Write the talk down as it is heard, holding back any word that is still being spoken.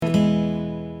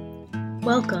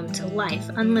Welcome to Life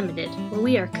Unlimited, where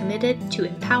we are committed to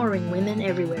empowering women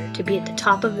everywhere to be at the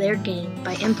top of their game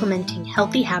by implementing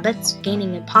healthy habits,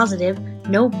 gaining a positive,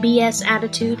 no BS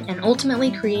attitude, and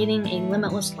ultimately creating a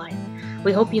limitless life.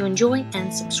 We hope you enjoy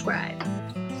and subscribe.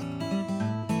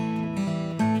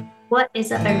 What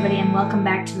is up, everybody, and welcome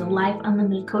back to the Life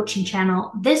Unlimited coaching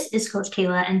channel. This is Coach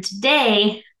Kayla, and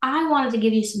today I wanted to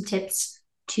give you some tips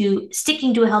to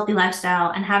sticking to a healthy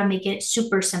lifestyle and how to make it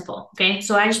super simple. Okay,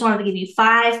 so I just wanted to give you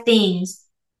 5 things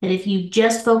that if you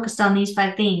just focused on these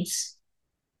 5 things,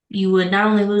 you would not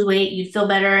only lose weight, you'd feel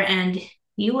better, and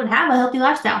you would have a healthy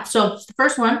lifestyle. So the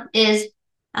first one is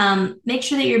make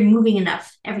sure that you're moving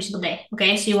enough every single day.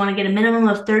 Okay, so you want to get a minimum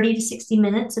of 30 to 60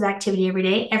 minutes of activity every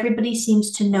day. Everybody seems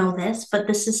to know this, but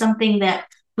this is something that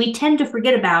we tend to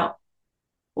forget about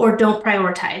or don't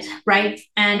prioritize, right?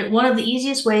 And one of the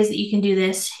easiest ways that you can do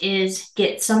this is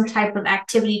get some type of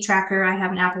activity tracker. I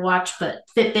have an Apple Watch, but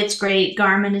Fitbit's great,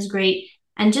 Garmin is great,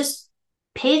 and just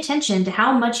pay attention to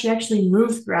how much you actually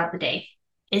move throughout the day.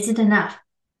 Is it enough?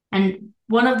 And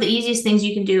one of the easiest things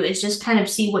you can do is just kind of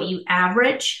see what you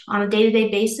average on a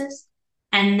day-to-day basis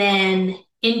and then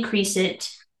increase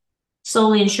it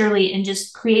slowly and surely and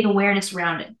just create awareness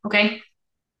around it, okay?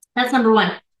 That's number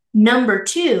 1. Number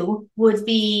 2 would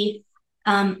be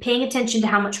paying attention to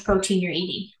how much protein you're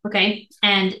eating, okay?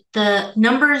 And the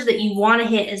numbers that you want to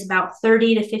hit is about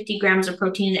 30 to 50 grams of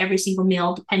protein in every single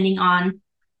meal, depending on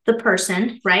the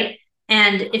person, right?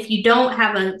 And if you don't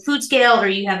have a food scale or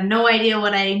you have no idea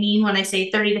what I mean when I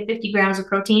say 30 to 50 grams of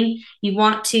protein, you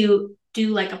want to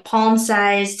do like a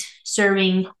palm-sized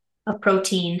serving of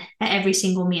protein at every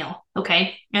single meal,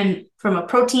 okay? And from a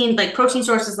protein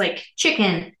sources like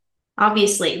chicken,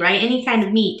 obviously, right? Any kind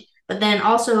of meat, but then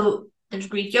also there's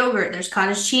Greek yogurt, there's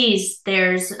cottage cheese,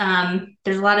 there's a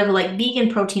lot of like vegan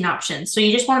protein options. So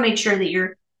you just want to make sure that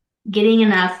you're getting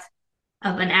enough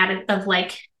of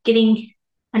getting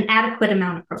an adequate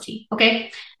amount of protein,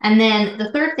 okay? And then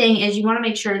the third thing is you want to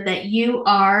make sure that you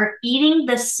are eating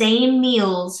the same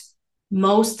meals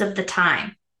most of the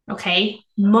time, okay?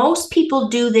 Most people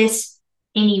do this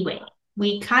anyway.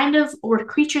 We're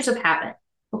creatures of habit,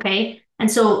 okay? And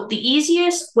so the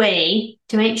easiest way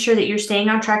to make sure that you're staying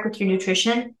on track with your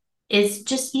nutrition is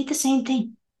just eat the same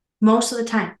thing most of the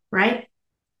time, right?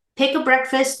 Pick a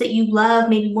breakfast that you love,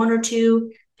 maybe 1 or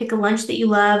 2. Pick a lunch that you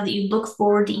love, that you look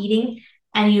forward to eating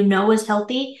and you know is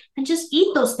healthy, and just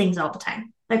eat those things all the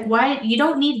time. Like, why? You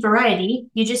don't need variety.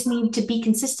 You just need to be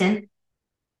consistent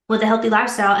with a healthy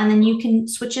lifestyle, and then you can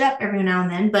switch it up every now and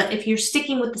then. But if you're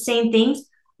sticking with the same things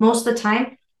most of the time,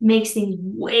 it makes things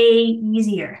way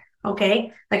easier.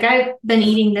 Okay, like I've been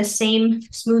eating the same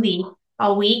smoothie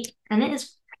all week and it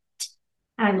is great.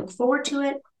 And I look forward to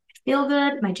it. I feel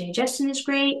good. My digestion is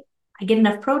great. I get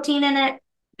enough protein in it.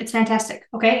 It's fantastic.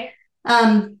 Okay.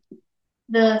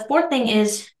 The 4th thing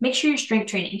is make sure you're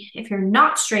strength training. If you're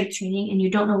not strength training and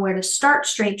you don't know where to start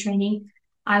strength training,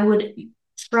 I would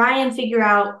try and figure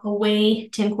out a way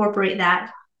to incorporate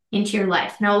that into your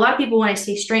life. Now, a lot of people, when I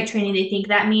say strength training, they think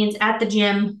that means at the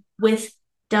gym with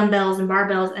dumbbells and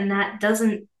barbells, and that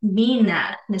doesn't mean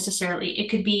that necessarily. It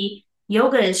could be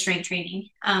yoga is strength training,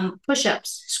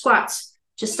 push-ups, squats,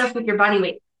 just stuff with your body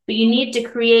weight. But you need to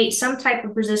create some type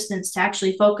of resistance to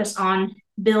actually focus on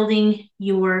building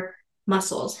your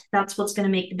muscles. That's what's going to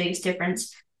make the biggest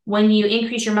difference. When you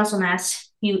increase your muscle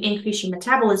mass, you increase your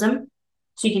metabolism,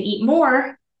 so you can eat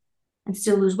more and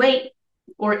still lose weight,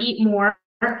 or eat more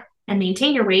and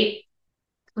maintain your weight,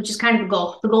 which is kind of the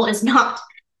goal. The goal is not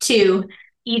to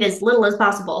eat as little as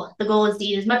possible. The goal is to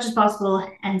eat as much as possible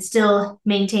and still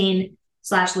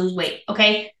maintain/lose weight,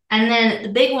 okay? And then the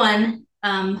big one,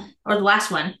 or the last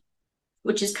one,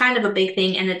 which is kind of a big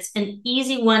thing, and it's an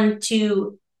easy one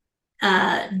to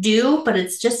do, but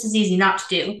it's just as easy not to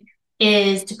do,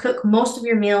 is to cook most of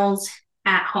your meals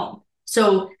at home.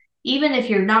 So even if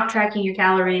you're not tracking your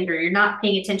calories or you're not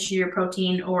paying attention to your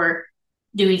protein or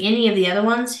doing any of the other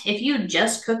ones, if you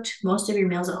just cooked most of your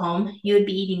meals at home, you would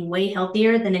be eating way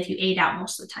healthier than if you ate out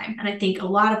most of the time. And I think a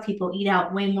lot of people eat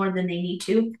out way more than they need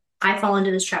to. I fall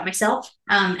into this trap myself.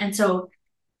 And so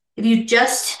if you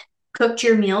just cooked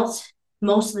your meals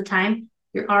most of the time,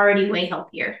 you're already way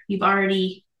healthier. You've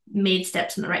already made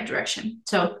steps in the right direction.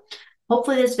 So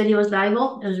hopefully this video was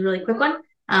valuable. It was a really quick one,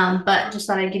 but just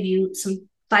thought I'd give you some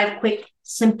 5 quick,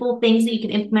 simple things that you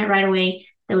can implement right away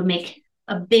that would make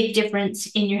a big difference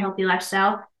in your healthy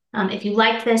lifestyle. If you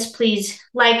like this, please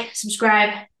like,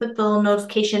 subscribe, click the little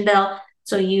notification bell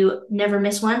so you never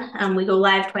miss one. We go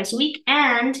live twice a week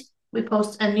and we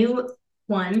post a new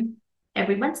one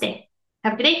every Wednesday.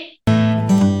 Have a good day.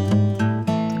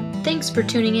 Thanks for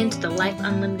tuning in to the Life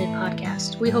Unlimited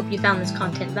podcast. We hope you found this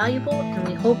content valuable, and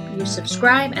we hope you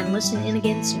subscribe and listen in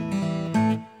again soon.